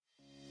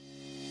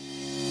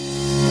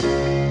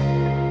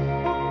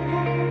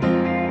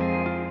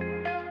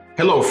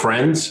Hello,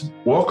 friends.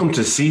 Welcome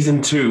to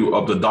Season 2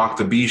 of the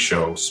Dr. B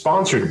Show,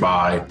 sponsored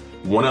by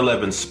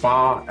 111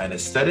 Spa and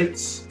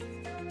Aesthetics,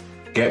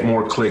 Get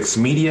More Clicks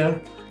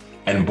Media,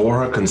 and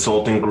Bora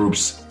Consulting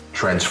Group's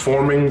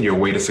Transforming Your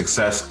Way to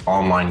Success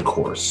online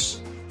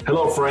course.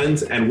 Hello,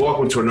 friends, and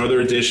welcome to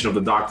another edition of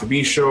the Dr.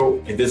 B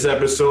Show. In this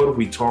episode,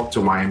 we talk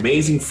to my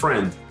amazing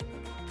friend,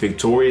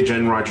 Victoria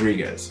Jen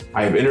Rodriguez.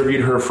 I have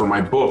interviewed her for my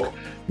book,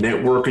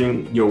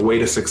 Networking Your Way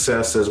to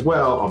Success, as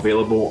well,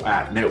 available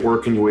at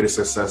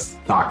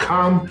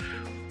networkingyourwaytosuccess.com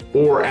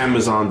or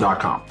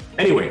amazon.com.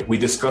 Anyway, we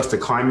discussed the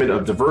climate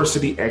of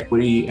diversity,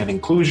 equity, and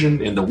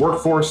inclusion in the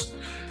workforce.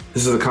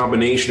 This is a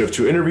combination of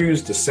two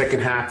interviews. The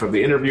second half of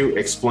the interview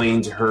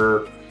explains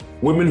her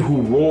Women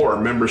Who Roar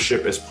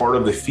membership as part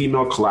of the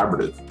Female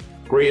Collaborative.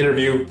 Great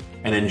interview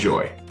and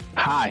enjoy.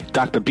 Hi,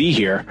 Dr. B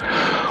here.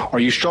 Are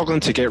you struggling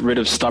to get rid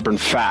of stubborn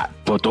fat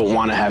but don't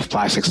want to have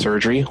plastic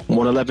surgery?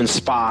 111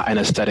 Spa and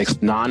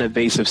Aesthetics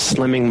non-invasive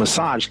slimming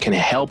massage can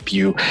help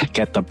you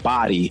get the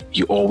body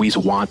you always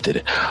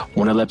wanted.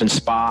 111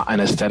 Spa and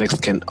Aesthetics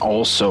can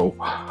also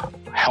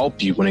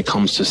help you when it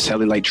comes to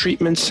cellulite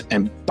treatments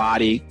and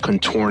body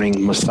contouring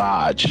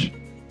massage.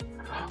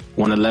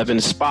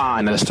 111 Spa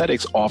and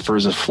Aesthetics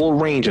offers a full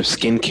range of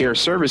skincare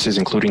services,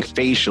 including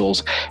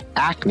facials,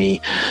 acne,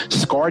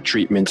 scar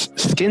treatments,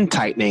 skin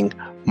tightening,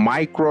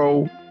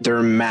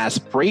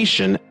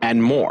 microdermabrasion,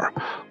 and more.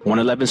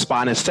 111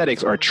 Spa and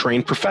Aesthetics are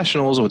trained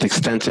professionals with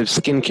extensive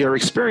skincare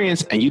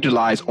experience and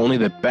utilize only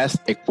the best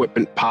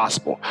equipment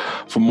possible.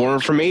 For more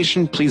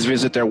information, please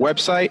visit their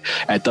website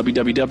at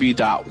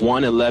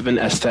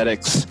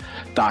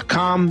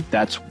www.111aesthetics.com.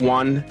 That's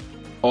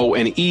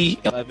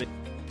 1-O-N-E-11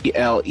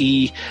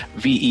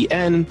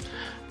 Leven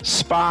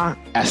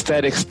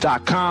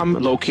SpaAesthetics.com,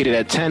 located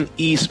at 10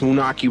 East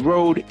Moonachie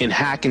Road in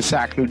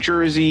Hackensack, New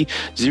Jersey,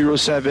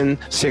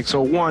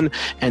 07601.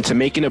 And to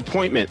make an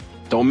appointment,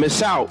 don't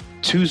miss out,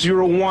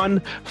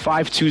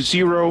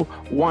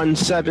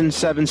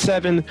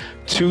 201-520-1777,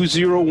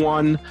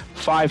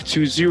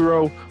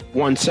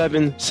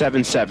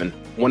 201-520-1777,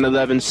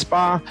 111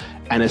 Spa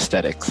and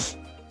Aesthetics.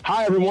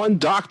 Hi, everyone.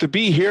 Dr.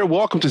 B here.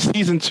 Welcome to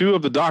Season 2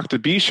 of the Dr.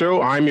 B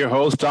Show. I'm your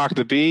host,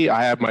 Dr. B.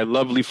 I have my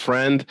lovely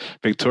friend,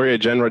 Victoria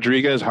Jen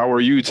Rodriguez. How are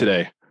you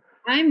today?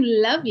 I'm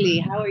lovely.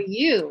 How are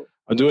you?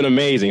 I'm doing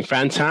amazing.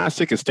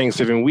 Fantastic. It's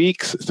Thanksgiving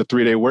week. It's a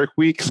 3-day work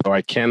week, so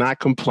I cannot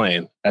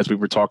complain, as we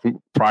were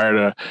talking prior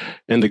to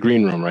in the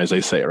green room, as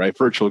they say, right?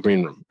 Virtual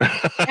green room.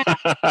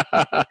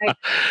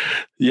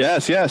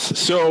 Yes.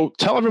 So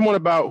tell everyone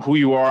about who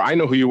you are. I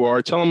know who you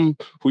are. Tell them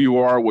who you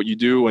are, what you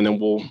do, and then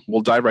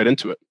we'll dive right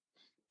into it.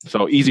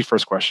 So easy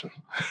first question.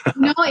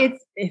 No,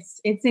 it's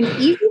an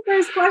easy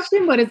first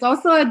question, but it's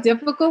also a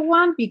difficult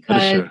one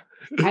because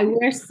I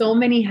wear so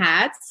many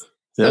hats.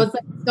 So It's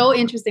like so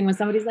interesting when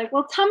somebody's like,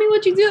 well, tell me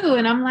what you do.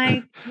 And I'm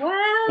like,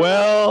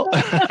 well.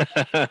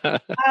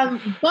 But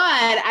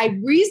I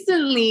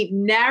recently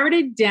narrowed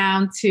it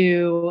down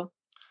to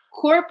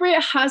corporate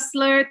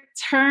hustler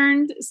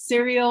turned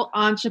serial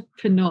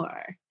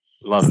entrepreneur.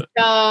 Love it.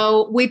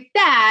 So with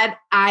that,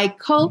 I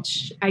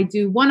coach, I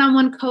do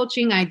one-on-one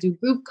coaching, I do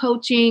group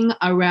coaching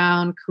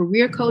around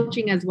career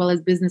coaching as well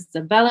as business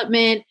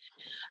development.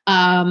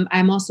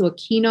 I'm also a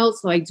keynote,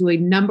 so I do a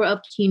number of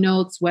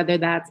keynotes, whether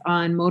that's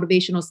on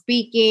motivational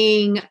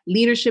speaking,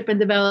 leadership and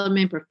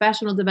development,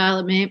 professional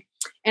development.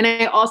 And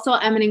I also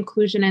am an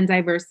inclusion and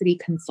diversity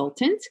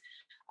consultant.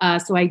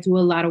 So I do a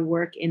lot of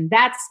work in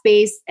that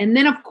space. And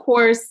then, of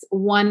course,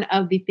 one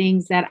of the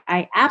things that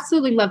I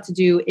absolutely love to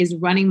do is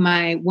running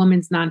my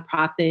women's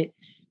nonprofit,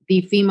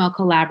 the Female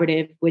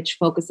Collaborative, which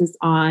focuses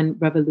on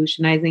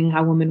revolutionizing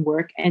how women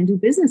work and do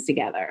business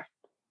together.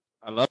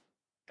 I love it.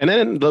 And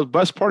then the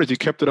best part is you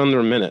kept it under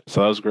a minute.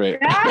 So that was great.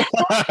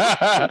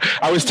 I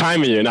was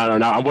timing you. No,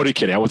 I'm only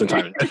kidding. I wasn't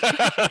timing.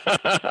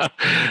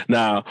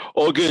 No,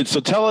 all good. So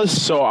tell us.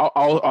 So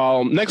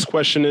I'll next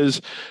question is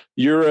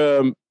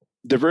your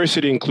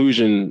diversity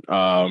inclusion.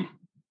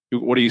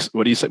 What do you say?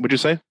 What'd you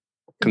say?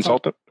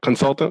 Consultant. I was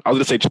going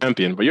to say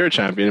champion, but you're a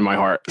champion in my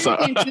heart. So,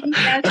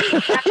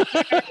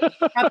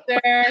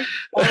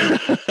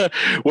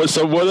 what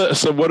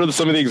are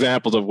some of the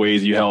examples of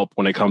ways you help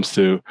when it comes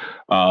to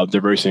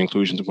diversity and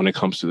inclusion? When it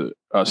comes to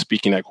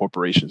speaking at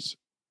corporations,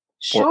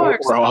 or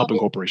helping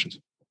corporations?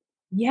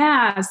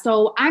 Yeah.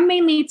 So I'm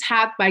mainly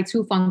tapped by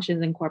two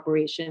functions in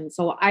corporations.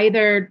 So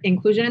either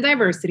inclusion and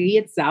diversity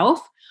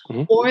itself,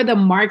 or the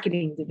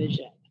marketing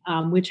division,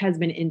 which has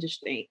been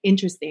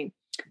interesting.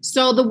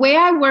 So the way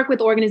I work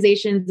with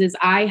organizations is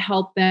I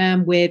help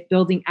them with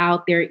building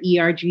out their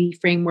ERG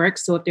framework.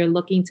 So if they're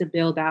looking to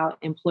build out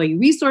employee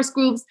resource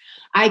groups,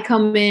 I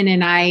come in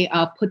and I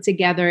put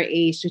together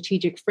a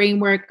strategic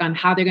framework on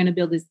how they're going to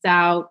build this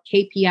out,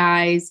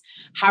 KPIs,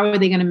 how are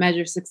they going to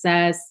measure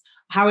success,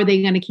 how are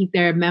they going to keep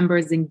their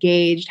members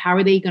engaged, how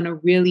are they going to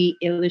really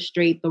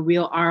illustrate the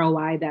real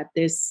ROI that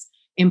this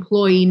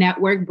employee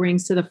network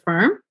brings to the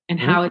firm and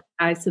how it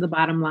ties to the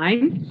bottom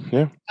line.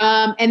 Yeah.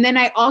 And then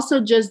I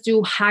also just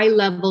do high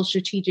level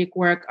strategic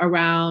work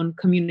around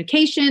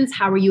communications.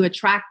 How are you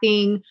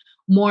attracting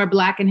more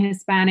Black and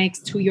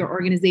Hispanics to your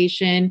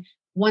organization?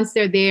 Once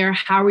they're there,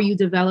 how are you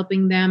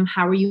developing them?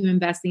 How are you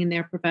investing in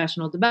their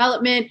professional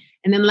development?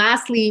 And then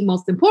lastly,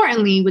 most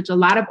importantly, which a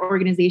lot of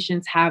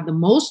organizations have the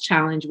most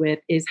challenge with,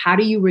 is how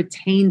do you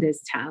retain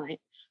this talent,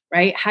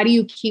 right? How do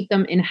you keep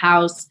them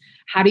in-house?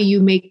 How do you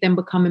make them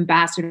become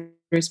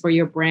ambassadors for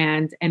your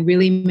brand and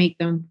really make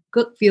them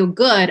feel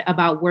good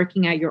about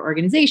working at your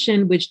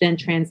organization, which then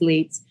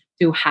translates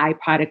to high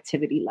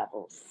productivity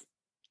levels?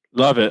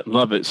 Love it.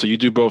 Love it. So you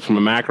do both from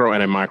a macro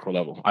and a micro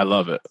level. I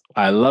love it.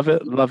 I love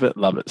it. Love it.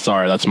 Love it.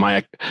 Sorry, that's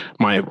my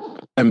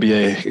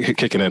MBA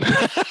kicking in.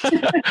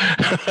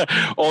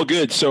 All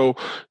good. So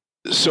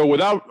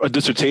without a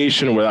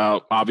dissertation,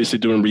 without obviously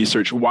doing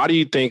research, why do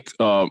you think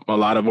a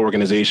lot of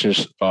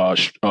organizations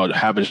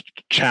have a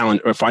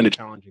challenge or find it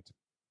challenging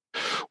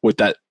with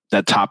that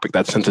topic,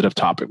 that sensitive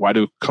topic? Why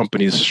do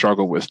companies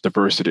struggle with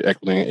diversity,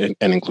 equity,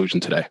 and inclusion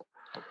today?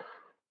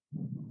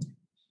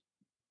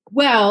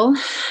 Well,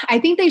 I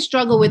think they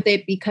struggle with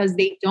it because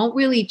they don't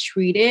really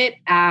treat it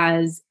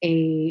as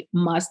a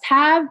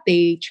must-have.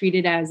 They treat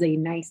it as a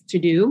nice to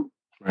do.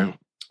 Right.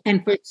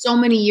 And for so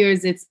many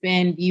years, it's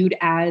been viewed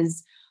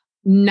as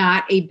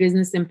not a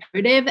business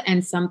imperative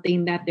and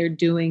something that they're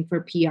doing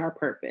for PR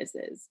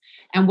purposes.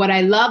 And what I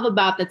love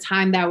about the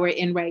time that we're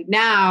in right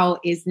now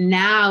is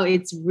now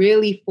it's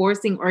really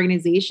forcing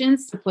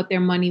organizations to put their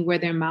money where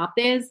their mouth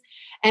is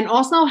and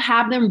also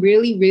have them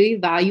really, really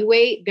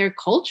evaluate their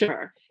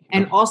culture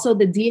and also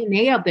the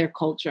DNA of their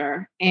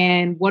culture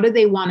and what do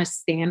they want to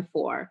stand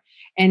for.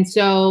 And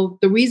so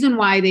the reason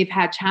why they've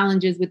had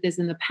challenges with this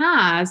in the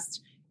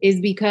past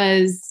is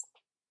because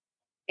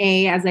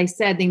A, as I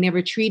said, they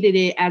never treated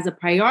it as a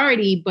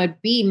priority,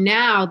 but B,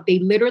 now they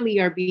literally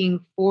are being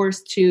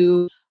forced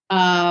to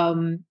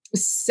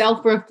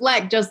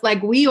self-reflect just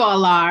like we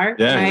all are.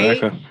 Yeah, right?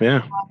 Exactly.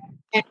 Yeah.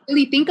 And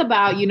really think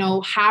about,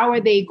 how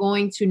are they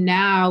going to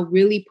now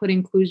really put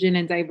inclusion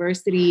and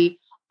diversity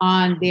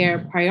on their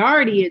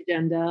priority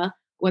agenda?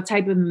 What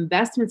type of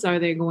investments are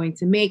they going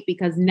to make?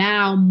 Because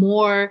now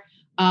more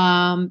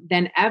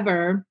than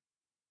ever,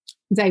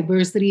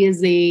 diversity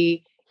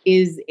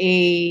is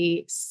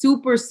a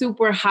super,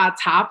 super hot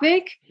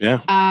topic.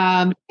 Yeah.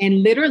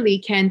 And literally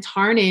can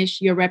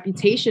tarnish your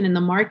reputation in the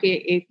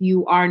market if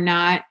you are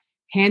not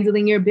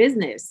handling your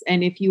business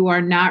and if you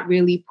are not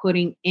really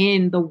putting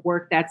in the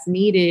work that's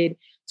needed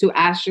to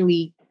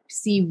actually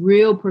see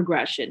real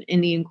progression in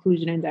the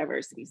inclusion and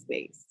diversity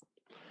space.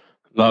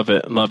 Love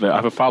it. Love it. I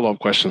have a follow-up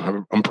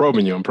question. I'm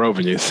probing you.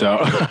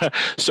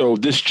 So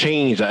this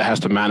change that has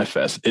to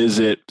manifest, is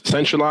it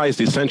centralized,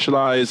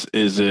 decentralized?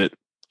 Is it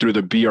through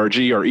the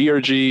BRG or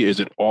ERG? Is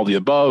it all the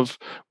above?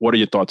 What are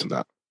your thoughts on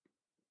that?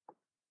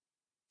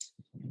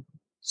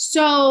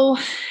 So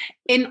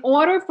in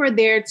order for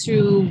there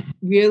to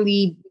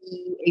really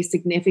be a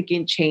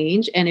significant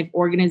change, and if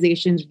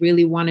organizations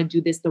really want to do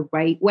this the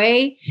right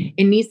way,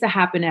 it needs to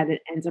happen at an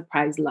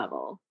enterprise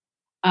level.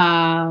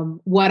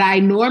 What I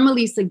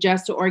normally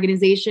suggest to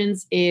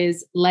organizations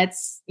is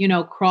let's,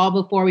 crawl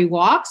before we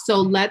walk.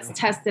 So let's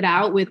test it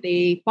out with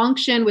a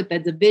function, with a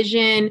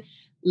division.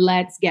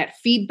 Let's get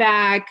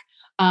feedback.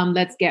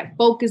 Let's get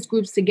focus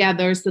groups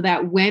together so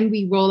that when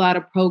we roll out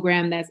a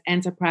program that's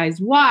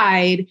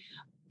enterprise-wide,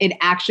 it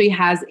actually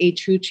has a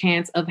true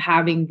chance of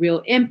having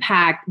real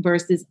impact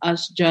versus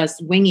us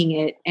just winging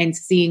it and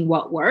seeing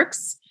what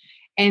works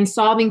and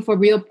solving for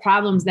real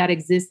problems that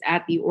exist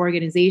at the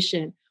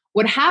organization.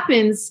 What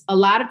happens a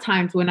lot of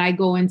times when I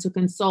go in to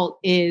consult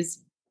is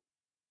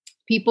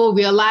people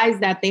realize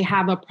that they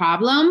have a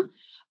problem,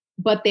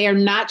 but they're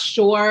not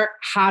sure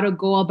how to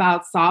go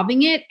about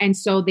solving it. And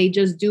so they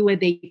just do what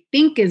they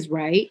think is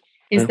right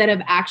instead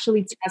of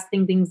actually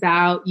testing things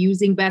out,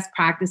 using best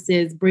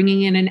practices,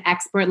 bringing in an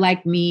expert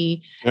like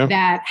me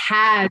that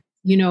has,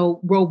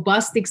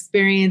 robust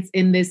experience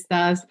in this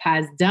stuff,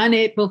 has done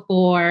it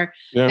before,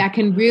 that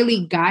can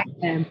really guide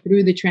them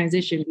through the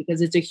transition,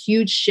 because it's a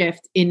huge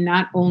shift in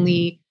not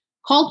only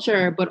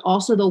culture, but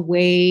also the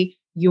way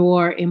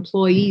your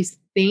employees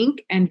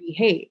think and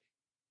behave.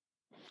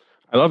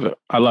 I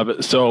love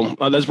it. So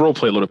let's role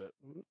play a little bit.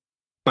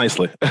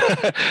 Nicely.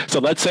 So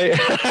let's say,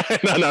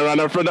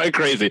 not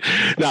crazy.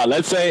 Now,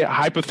 let's say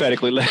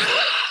hypothetically, let's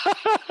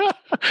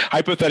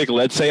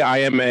say I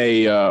am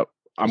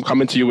I'm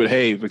coming to you with,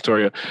 hey,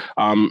 Victoria,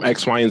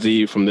 X, Y, and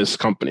Z from this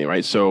company,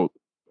 right? So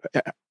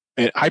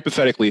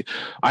hypothetically,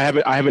 I have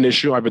an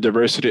issue. I have a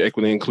diversity,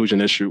 equity,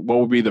 inclusion issue. What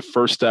would be the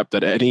first step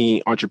that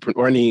any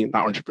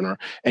entrepreneur,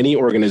 any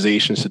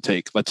organization should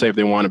take? Let's say if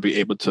they want to be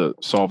able to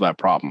solve that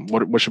problem,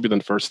 what should be the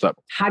first step?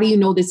 How do you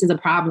know this is a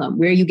problem?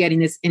 Where are you getting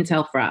this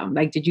intel from?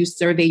 Like, did you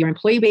survey your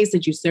employee base?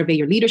 Did you survey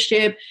your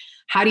leadership?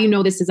 How do you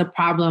know this is a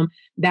problem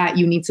that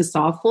you need to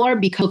solve for?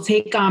 Because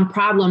they'll take on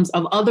problems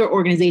of other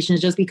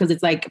organizations just because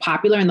it's like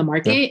popular in the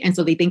market. And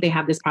so they think they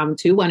have this problem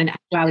too, when in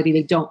actuality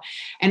they don't.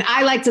 And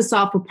I like to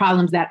solve for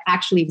problems that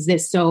actually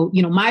exist. So,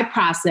 my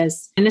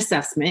process and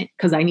assessment,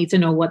 because I need to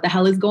know what the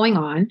hell is going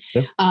on.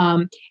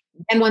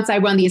 And once I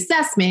run the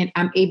assessment,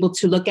 I'm able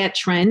to look at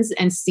trends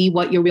and see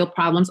what your real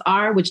problems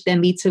are, which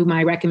then lead to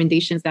my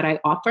recommendations that I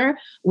offer,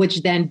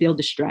 which then build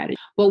a strategy.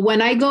 But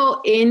when I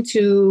go in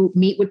to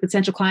meet with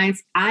potential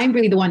clients, I'm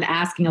really the one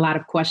asking a lot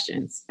of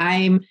questions.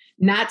 I'm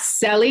not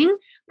selling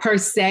per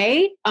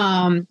se,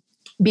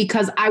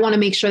 because I want to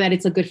make sure that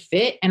it's a good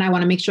fit, and I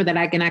want to make sure that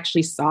I can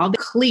actually solve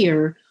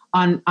clear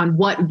on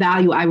what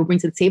value I will bring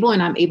to the table.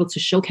 And I'm able to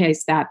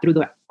showcase that through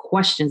the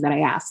questions that I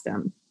ask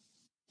them.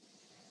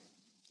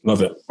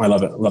 Love it. I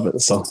love it. Love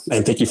it. So,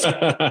 and thank you.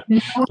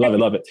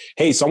 Love it.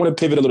 Hey, so I want to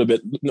pivot a little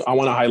bit. I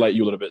want to highlight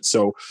you a little bit.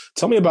 So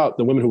tell me about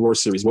the Women Who Roar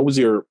series. What was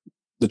the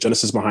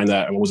genesis behind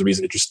that? And what was the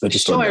reason that you started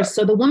Sure. that?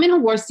 So the Women Who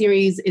Roar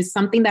series is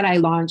something that I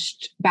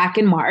launched back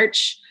in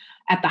March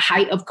at the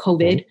height of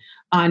COVID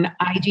on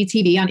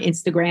IGTV, on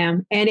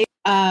Instagram. And it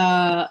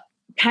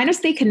kind of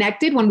stayed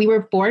connected when we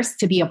were forced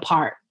to be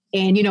apart.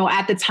 And, you know,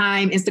 at the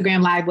time,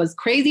 Instagram Live was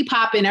crazy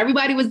popping.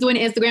 Everybody was doing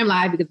Instagram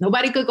Live because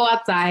nobody could go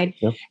outside.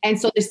 Yep.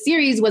 And so the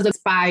series was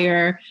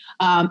inspire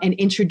and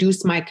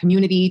introduce my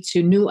community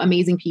to new,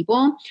 amazing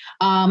people.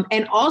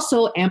 And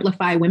also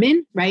amplify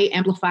women, right?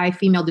 Amplify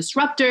female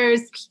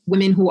disruptors,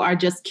 women who are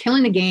just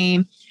killing the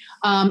game.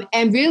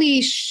 And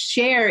really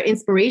share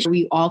inspiration.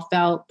 We all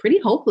felt pretty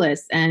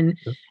hopeless and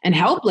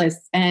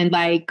helpless, and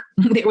like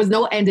there was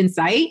no end in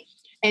sight.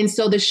 And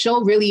so the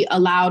show really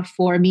allowed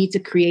for me to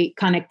create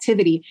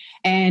connectivity.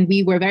 And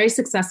we were very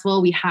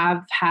successful. We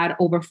have had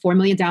over 4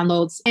 million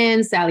downloads.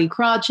 And Sally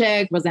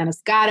Krawcheck, Rosanna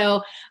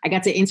Scotto. I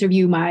got to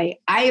interview my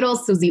idol,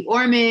 Susie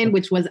Orman,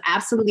 which was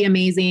absolutely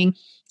amazing.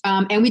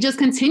 And we just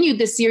continued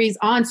this series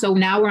on. So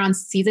now we're on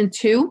season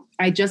 2.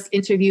 I just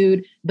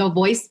interviewed the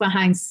voice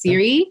behind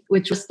Siri,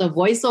 which was the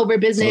voiceover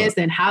business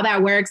and how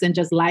that works and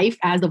just life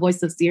as the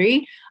voice of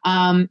Siri.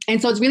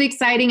 And so it's really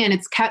exciting, and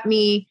it's kept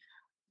me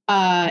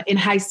in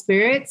high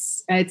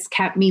spirits. It's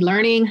kept me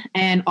learning,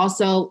 and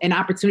also an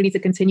opportunity to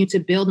continue to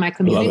build my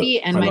community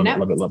and my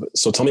network. Love it.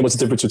 So tell me what's the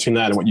difference between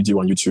that and what you do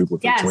on YouTube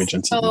with Victoria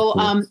Jen TV.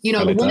 So, you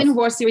know, the Women Who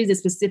Roar series is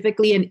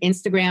specifically an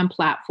Instagram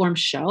platform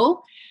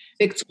show.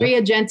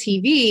 Victoria Jen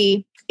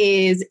TV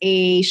is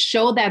a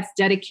show that's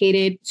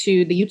dedicated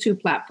to the YouTube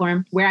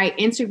platform, where I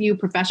interview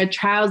professional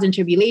trials and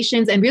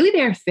tribulations and really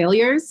their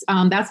failures.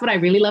 That's what I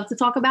really love to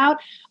talk about,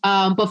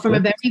 but from a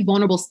very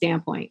vulnerable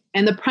standpoint.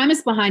 And the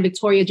premise behind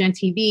Victoria Jen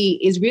TV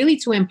is really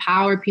to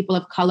empower people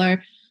of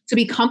color to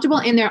be comfortable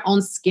in their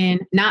own skin,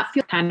 not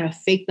feel kind of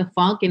fake the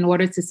funk in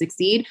order to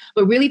succeed,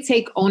 but really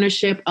take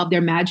ownership of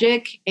their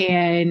magic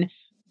and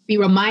be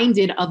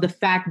reminded of the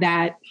fact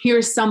that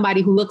here's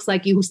somebody who looks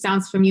like you, who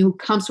sounds from you, who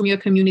comes from your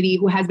community,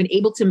 who has been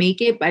able to make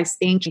it by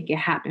staying to make it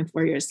happen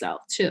for yourself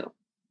too.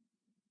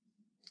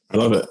 I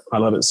love it.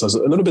 So it's a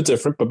little bit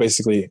different, but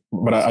basically,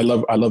 I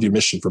love your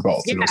mission for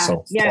both.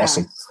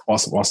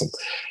 Awesome.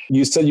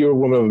 You said you're a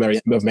woman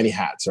of many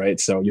hats, right?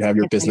 So you have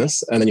your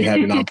business and then you have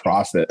your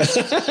nonprofit.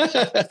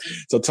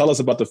 So tell us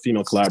about the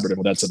Female Collaborative,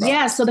 what that's about.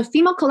 Yeah. So the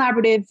Female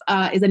Collaborative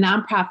is a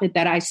nonprofit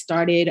that I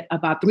started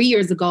about 3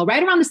 years ago,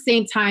 right around the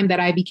same time that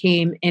I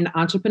became an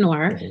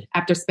entrepreneur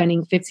after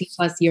spending 15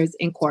 plus years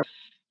in corporate.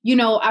 You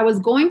know, I was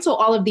going to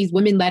all of these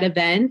women-led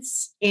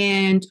events,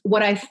 and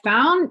what I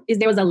found is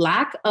there was a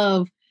lack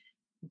of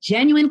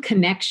genuine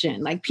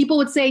connection. Like people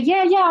would say,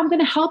 yeah, I'm going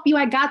to help you.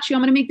 I got you.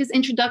 I'm going to make this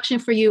introduction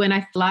for you. And I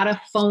felt a lot of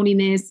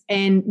phoniness,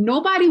 and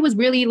nobody was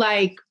really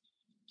like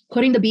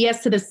putting the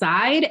BS to the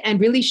side and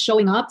really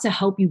showing up to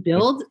help you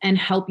build and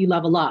help you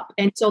level up.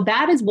 And so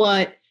that is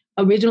what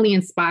originally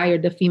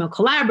inspired the Female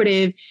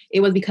Collaborative.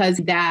 It was because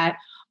that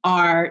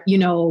are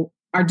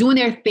doing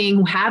their thing,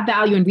 who have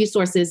value and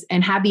resources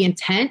and have the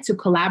intent to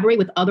collaborate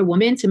with other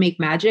women to make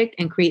magic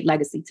and create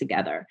legacy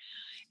together.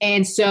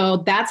 And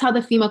so that's how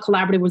the Female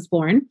Collaborative was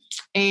born.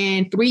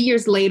 And 3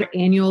 years later,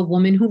 annual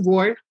Women Who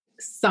Roar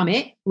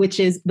Summit,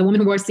 which is the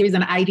Women Who Roar series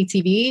on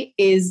IGTV,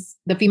 is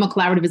the Female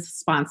Collaborative is a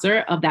sponsor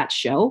of that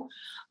show,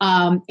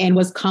 and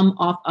was come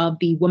off of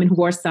the Women Who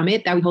Roar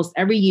Summit that we host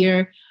every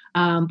year.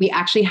 We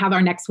actually have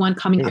our next one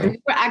coming up. We're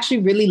actually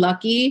really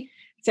lucky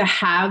to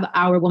have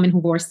our Women Who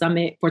Roar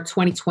Summit for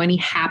 2020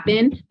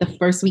 happen the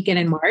first weekend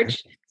in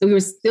March. So we were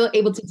still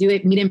able to do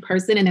it, meet in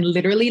person, and then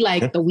literally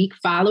like the week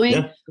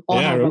following,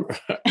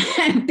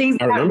 things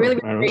got really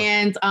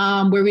grand.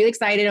 We're really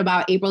excited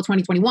about April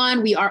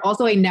 2021. We are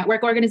also a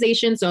network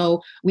organization.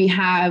 So we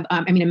have,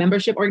 a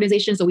membership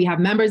organization. So we have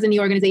members in the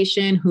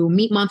organization who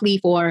meet monthly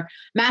for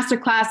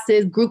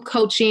masterclasses, group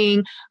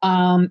coaching,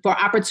 for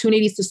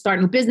opportunities to start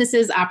new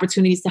businesses,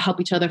 opportunities to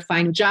help each other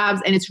find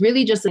jobs. And it's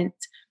really just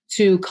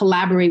to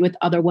collaborate with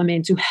other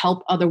women, to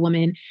help other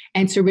women,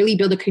 and to really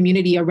build a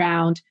community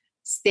around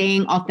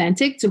staying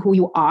authentic to who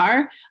you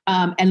are,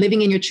 and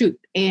living in your truth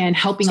and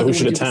helping other women.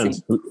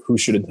 Who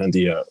should attend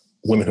the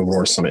Women Who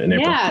Roar Summit in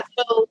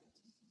April?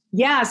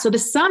 So the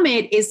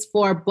summit is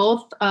for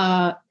both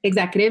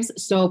executives,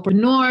 so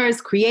entrepreneurs,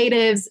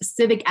 creatives,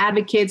 civic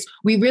advocates.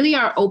 We really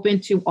are open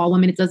to all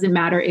women. It doesn't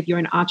matter if you're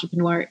an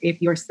entrepreneur,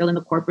 if you're still in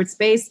the corporate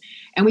space.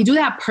 And we do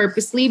that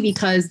purposely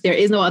because there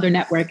is no other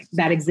network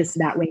that exists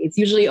that way. It's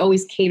usually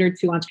always catered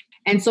to entrepreneurs.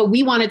 And so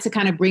we wanted to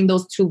kind of bring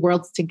those two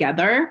worlds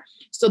together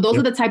So those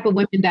are the type of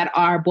women that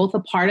are both a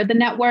part of the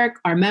network,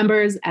 are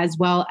members, as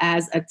well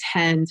as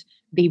attend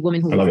the Women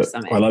Who Win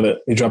Summit. I love it.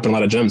 You're dropping a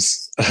lot of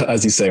gems,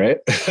 as you say, right?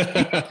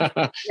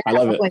 I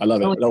love it. I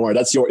love it. Don't worry.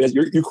 That's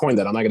you coined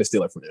that. I'm not going to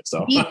steal it from you.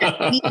 So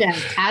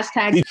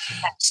hashtag.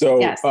 So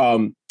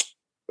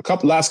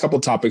last couple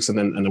of topics and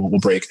then we'll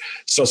break.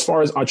 So as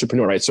far as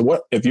entrepreneur, right? So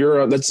what, if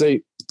you're, let's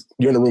say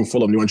you're in a room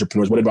full of new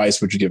entrepreneurs, what advice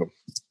would you give them?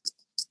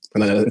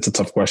 And then it's a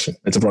tough question.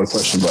 It's a broad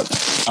question, but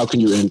how can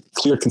you, in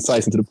clear,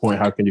 concise, and to the point,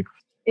 how can you?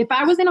 If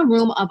I was in a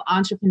room of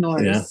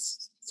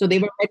entrepreneurs, so they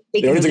were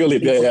they already took a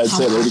leap. Yeah, that's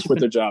it. They already quit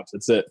their jobs.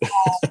 That's it.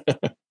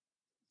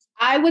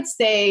 I would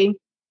say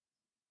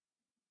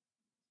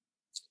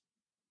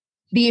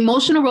the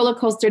emotional roller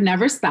coaster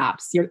never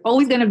stops. You're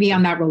always going to be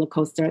on that roller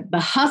coaster. The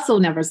hustle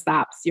never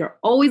stops. You're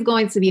always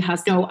going to be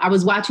hustling. I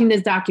was watching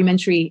this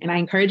documentary, and I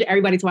encourage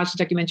everybody to watch the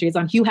documentary. It's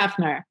on Hugh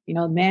Hefner,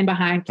 the man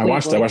behind Playboy.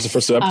 I watched the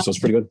first 2 episodes.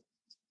 Pretty good.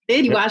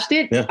 You watched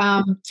it? Yeah.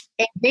 And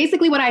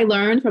basically what I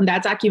learned from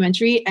that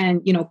documentary,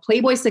 and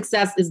Playboy's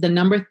success is the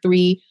number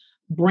 3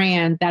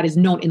 brand that is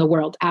known in the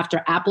world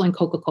after Apple and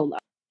Coca-Cola.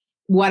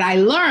 What I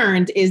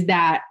learned is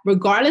that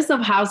regardless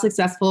of how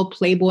successful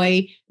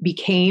Playboy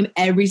became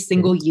every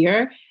single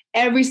year,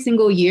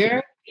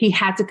 he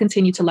had to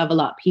continue to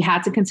level up. He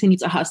had to continue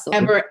to hustle.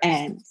 Never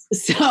ends.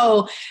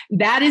 So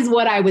that is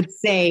what I would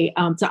say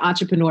to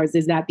entrepreneurs,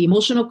 is that the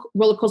emotional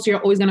roller coaster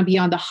you're always going to be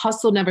on. The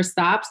hustle never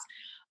stops.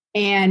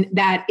 And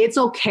that it's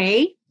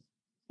okay.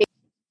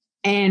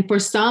 And for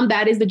some,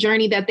 that is the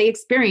journey that they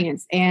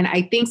experience. And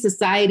I think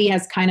society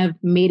has kind of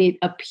made it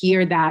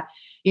appear that,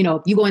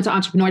 if you go into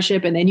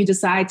entrepreneurship and then you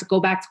decide to go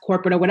back to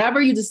corporate or whatever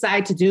you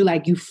decide to do,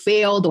 like you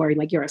failed or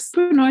like your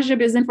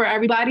entrepreneurship isn't for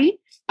everybody.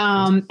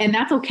 And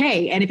that's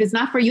okay. And if it's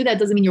not for you, that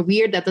doesn't mean you're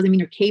weird. That doesn't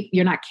mean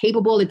you're not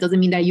capable. It doesn't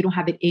mean that you don't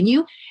have it in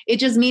you. It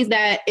just means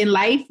that in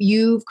life,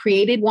 you've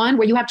created one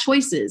where you have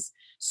choices.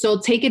 So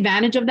take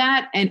advantage of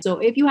that. And so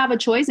if you have a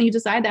choice and you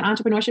decide that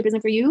entrepreneurship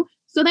isn't for you,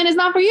 so then it's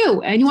not for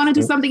you and you want to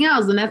do something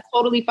else, and that's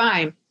totally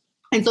fine.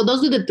 And so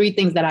those are the 3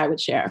 things that I would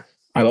share.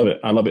 I love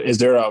it. Is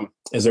there a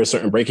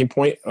certain breaking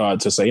point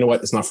to say, you know what,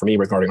 it's not for me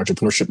regarding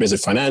entrepreneurship? Is it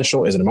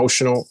financial? Is it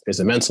emotional?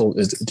 Is it mental?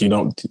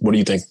 What do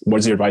you think? What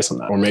is your advice on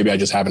that? Or maybe I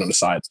just have it on the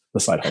side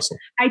hustle.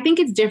 I think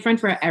it's different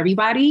for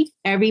everybody.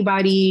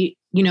 Everybody,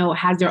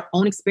 has their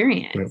own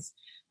experience. Yeah.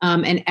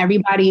 And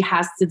everybody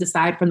has to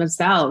decide for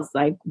themselves,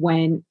 like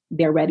when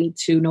they're ready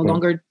to no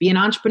longer be an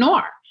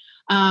entrepreneur.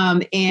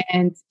 And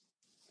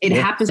it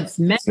happens. It's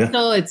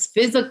mental, it's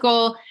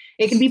physical.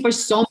 It can be for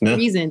so many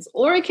reasons,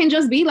 or it can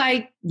just be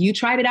like you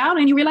tried it out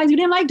and you realize you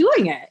didn't like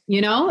doing it,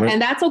 and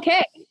that's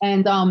okay.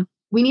 And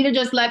we need to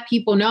just let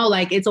people know,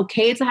 like, it's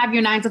okay to have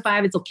your 9 to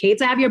 5. It's okay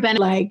to have your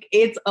benefit. Like,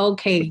 it's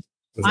okay.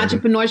 Exactly.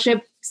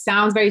 Entrepreneurship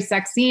sounds very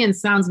sexy and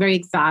sounds very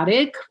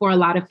exotic for a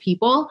lot of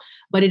people,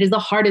 but it is the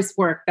hardest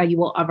work that you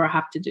will ever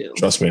have to do.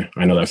 Trust me,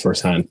 I know that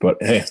firsthand. But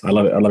hey, I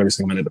love it. I love every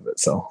single minute of it.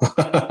 So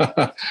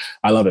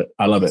I love it.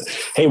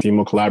 Hey,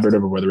 female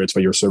collaborative, or whether it's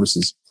for your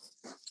services.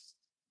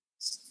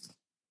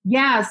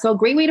 Yeah, so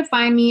great way to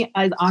find me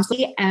is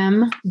honestly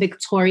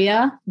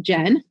Victoria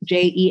Jenn,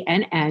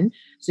 Jenn.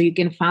 So you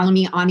can follow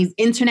me on these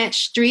internet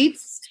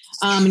streets.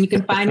 And you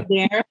can find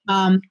me there.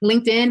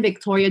 LinkedIn,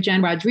 Victoria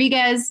Jenn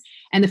Rodriguez.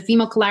 And the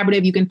Female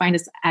Collaborative, you can find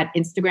us at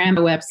Instagram,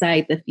 the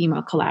website,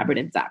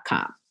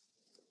 thefemalecollaborative.com.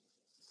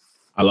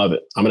 I love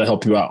it. I'm going to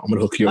help you out. I'm going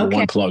to hook you up with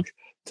one plug.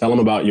 Tell them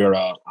about your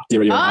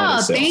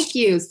sales. Thank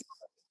you.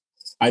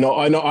 I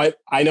know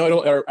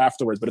it'll air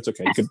afterwards, but it's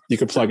okay. You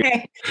could plug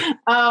it.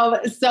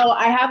 So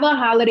I have a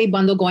holiday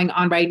bundle going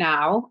on right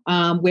now,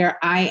 where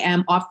I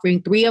am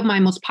offering 3 of my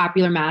most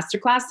popular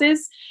masterclasses,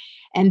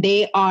 and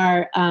they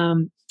are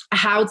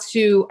how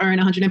to earn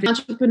 $150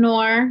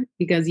 entrepreneur,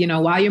 because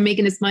while you're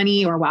making this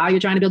money or while you're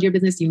trying to build your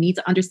business, you need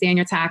to understand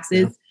your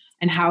taxes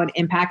and how it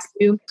impacts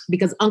you,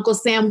 because Uncle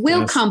Sam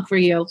will come for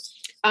you.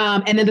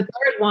 And then the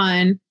third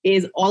one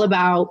is all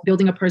about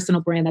building a personal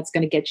brand that's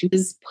going to get you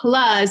this.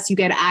 Plus, you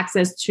get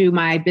access to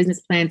my business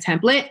plan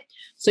template.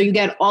 So you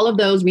get all of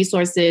those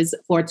resources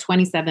for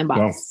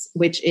 $27,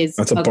 which is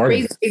a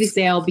crazy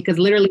sale, because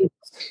literally,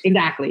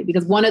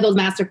 because one of those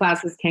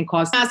masterclasses can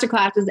cost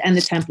masterclasses and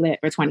the template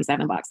for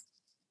 $27.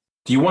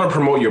 Do you want to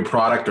promote your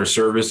product or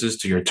services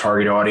to your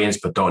target audience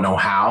but don't know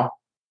how?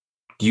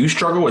 Do you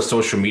struggle with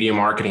social media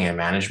marketing and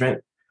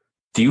management?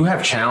 Do you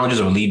have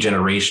challenges with lead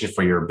generation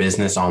for your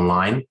business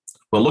online?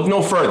 Well, look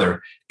no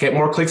further. Get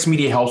More Clicks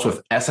Media helps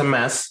with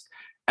SMS,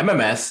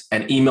 MMS,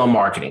 and email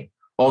marketing.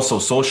 Also,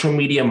 social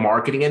media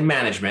marketing and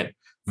management,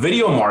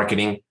 video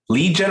marketing,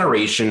 lead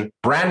generation,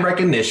 brand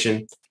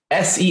recognition,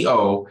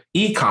 SEO,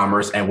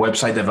 e-commerce, and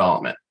website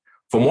development.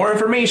 For more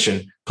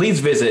information,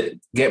 please visit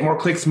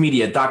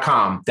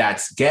getmoreclicksmedia.com.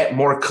 That's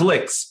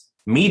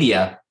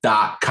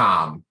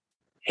getmoreclicksmedia.com.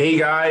 Hey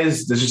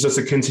guys, this is just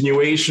a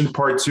continuation,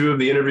 part 2 of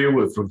the interview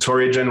with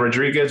Victoria Jenn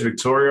Rodriguez.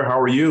 Victoria, how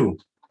are you?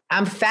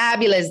 I'm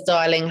fabulous,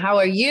 darling. How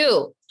are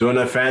you? Doing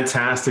a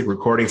fantastic,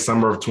 recording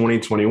summer of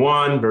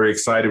 2021. Very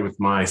excited with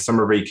my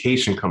summer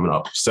vacation coming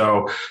up.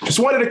 So just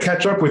wanted to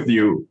catch up with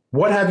you.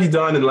 What have you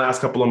done in the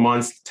last couple of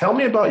months? Tell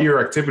me about your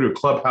activity with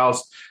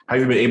Clubhouse. How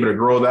have you been able to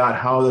grow that?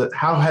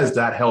 How has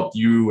that helped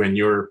you and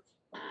your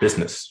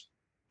business?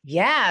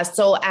 Yeah.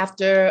 So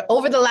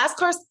over the last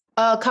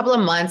couple of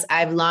months,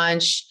 I've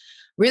launched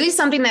really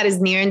something that is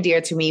near and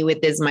dear to me,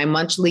 with is my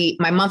monthly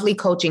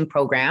coaching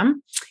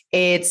program.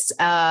 It's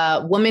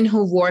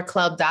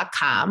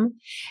womenwhoworeclub.com.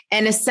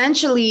 And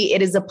essentially,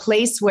 it is a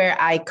place where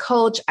I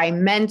coach, I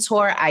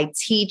mentor, I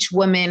teach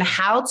women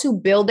how to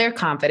build their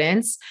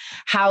confidence,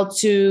 how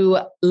to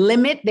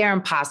limit their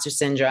imposter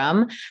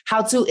syndrome,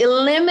 how to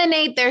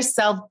eliminate their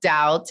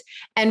self-doubt,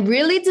 and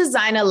really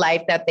design a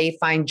life that they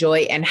find joy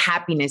and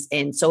happiness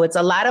in. So it's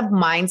a lot of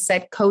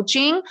mindset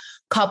coaching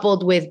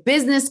coupled with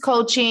business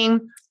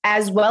coaching,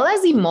 as well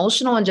as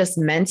emotional and just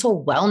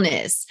mental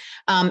wellness.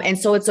 And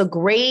so it's a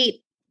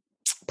great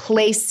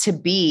place to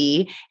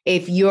be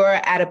if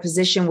you're at a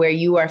position where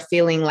you are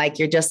feeling like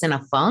you're just in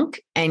a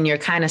funk and you're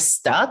kind of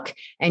stuck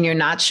and you're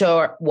not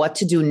sure what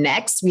to do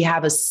next. We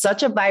have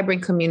such a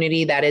vibrant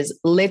community that is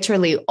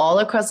literally all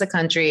across the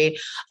country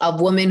of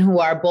women who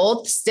are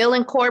both still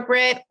in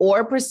corporate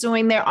or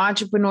pursuing their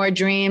entrepreneur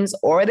dreams,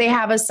 or they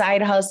have a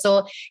side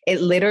hustle.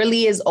 It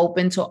literally is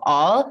open to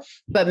all,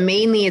 but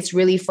mainly it's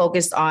really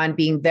focused on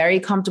being very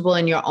comfortable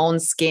in your own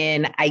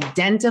skin,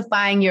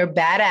 identifying your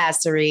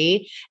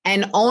badassery,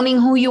 and owning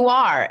who you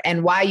are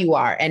and why you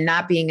are, and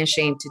not being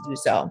ashamed to do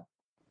so.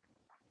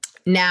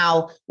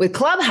 Now, with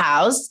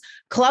Clubhouse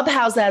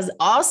has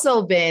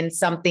also been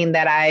something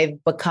that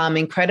I've become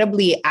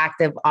incredibly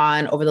active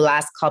on over the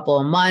last couple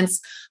of months.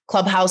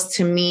 Clubhouse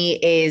to me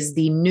is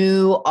the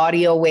new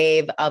audio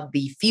wave of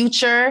the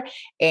future,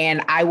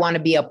 and I want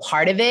to be a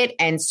part of it.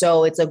 And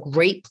so it's a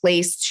great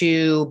place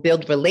to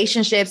build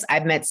relationships.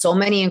 I've met so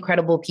many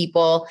incredible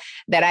people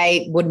that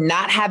I would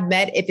not have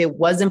met if it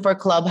wasn't for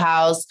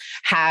Clubhouse,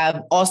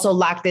 have also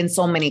locked in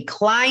so many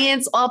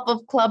clients off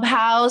of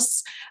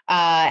Clubhouse,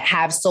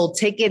 have sold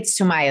tickets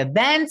to my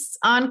events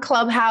on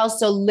Clubhouse.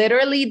 So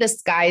literally the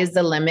sky is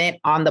the limit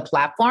on the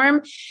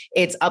platform.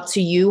 It's up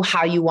to you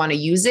how you want to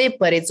use it,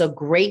 but it's a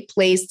great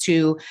place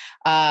to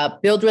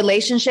build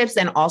relationships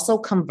and also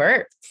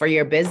convert for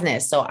your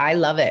business. So I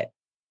love it.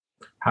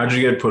 How'd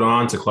you get put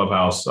on to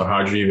Clubhouse? Or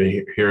how'd you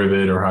even hear of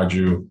it? Or how'd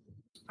you?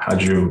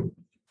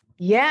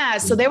 Yeah.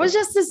 So there was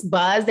just this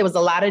buzz. There was a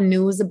lot of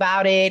news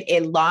about it.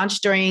 It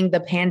launched during the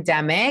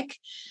pandemic.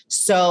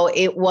 So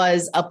it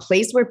was a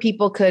place where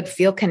people could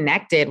feel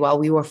connected while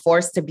we were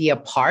forced to be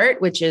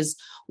apart, which is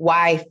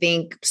why I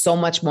think so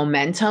much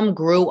momentum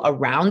grew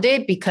around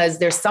it, because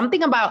there's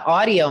something about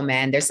audio,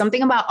 man. There's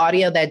something about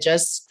audio that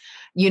just,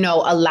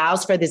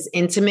 allows for this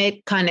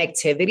intimate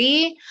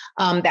connectivity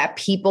that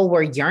people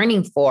were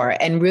yearning for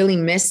and really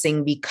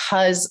missing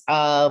because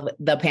of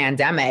the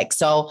pandemic.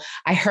 So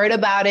I heard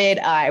about it,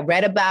 I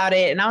read about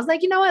it, and I was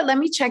like, you know what, let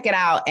me check it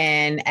out.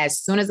 And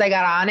as soon as I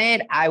got on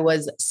it, I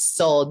was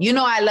sold.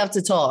 I love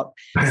to talk.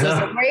 So it's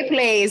a great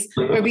place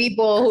for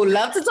people who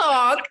love to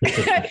talk,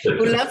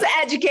 who love to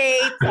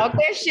educate, talk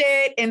their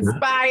shit,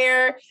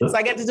 inspire. So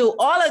I get to do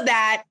all of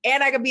that,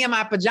 and I can be in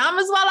my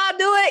pajamas while I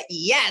do it.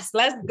 Yes,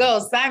 let's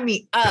go. Sign me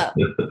up.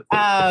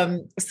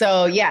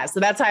 So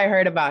that's how I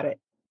heard about it.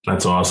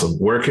 That's awesome.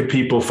 Where could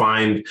people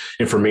find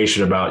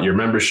information about your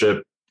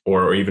membership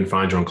or even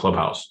find you on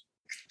Clubhouse?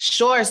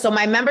 Sure. So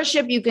my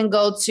membership, you can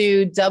go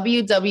to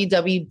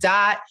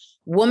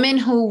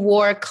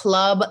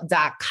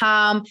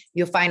www.womenwhoworeclub.com.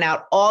 You'll find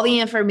out all the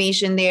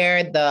information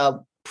there,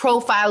 the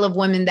profile of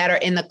women that are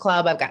in the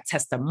club. I've got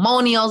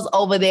testimonials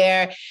over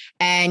there,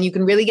 and you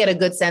can really get a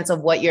good sense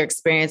of what your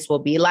experience will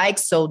be like.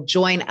 So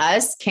join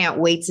us. Can't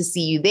wait to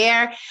see you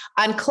there.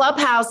 On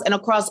Clubhouse and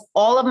across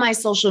all of my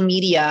social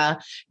media,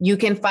 you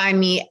can find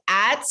me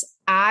at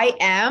I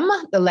am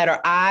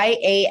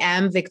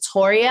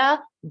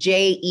Victoria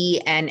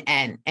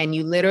JENN. And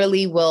you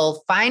literally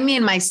will find me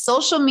in my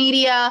social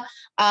media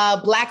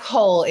black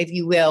hole, if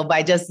you will,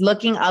 by just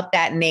looking up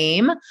that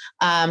name.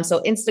 So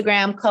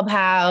Instagram,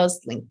 Clubhouse,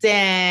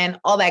 LinkedIn,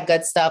 all that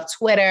good stuff,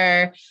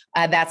 Twitter.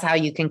 That's how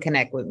you can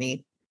connect with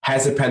me.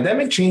 Has the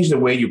pandemic changed the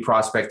way you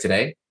prospect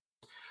today?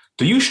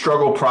 Do you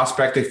struggle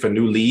prospecting for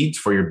new leads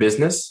for your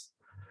business?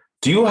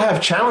 Do you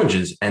have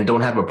challenges and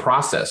don't have a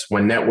process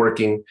when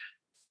networking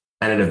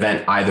at an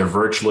event, either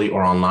virtually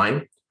or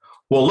online?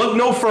 Well, look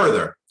no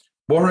further.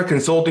 Borja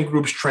Consulting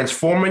Group's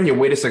Transforming Your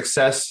Way to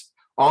Success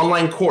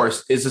online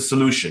course is a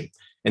solution.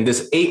 In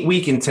this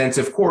 8-week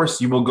intensive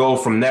course, you will go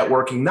from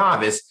networking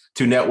novice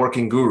to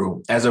networking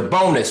guru. As a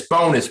bonus,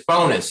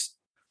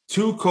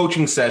 2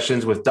 coaching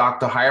sessions with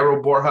Dr.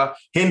 Jairo Borja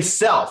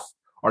himself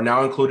are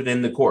now included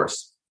in the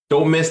course.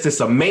 Don't miss this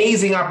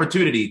amazing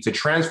opportunity to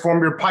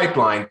transform your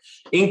pipeline,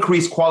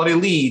 increase quality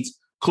leads,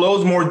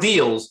 close more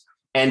deals,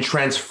 and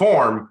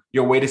transform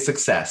your way to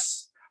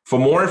success. For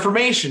more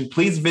information,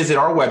 please visit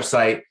our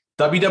website,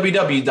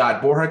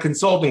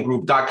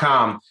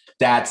 www.borjaconsultinggroup.com.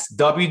 That's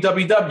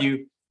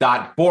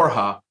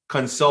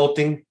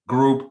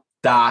www.borjaconsultinggroup.com.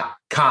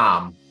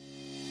 com.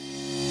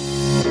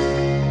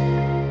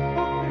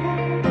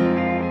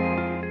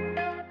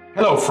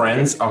 Hello,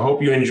 friends. I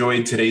hope you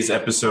enjoyed today's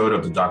episode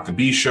of the Dr.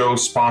 B Show,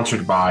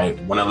 sponsored by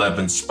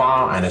 111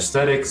 Spa and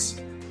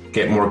Aesthetics,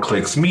 Get More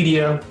Clicks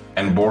Media,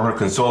 and Borja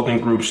Consulting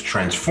Group's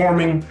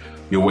Transforming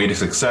Your Way to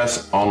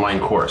Success online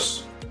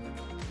course.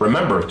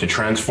 Remember to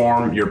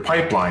transform your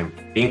pipeline,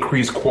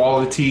 increase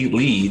quality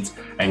leads,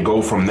 and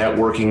go from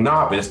networking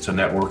novice to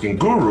networking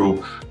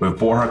guru with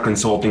Borja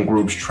Consulting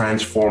Group's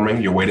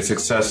Transforming Your Way to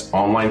Success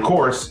online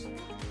course.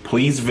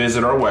 Please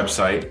visit our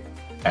website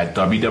at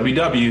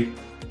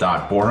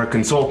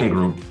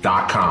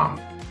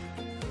www.borjaconsultinggroup.com.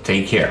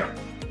 Take care.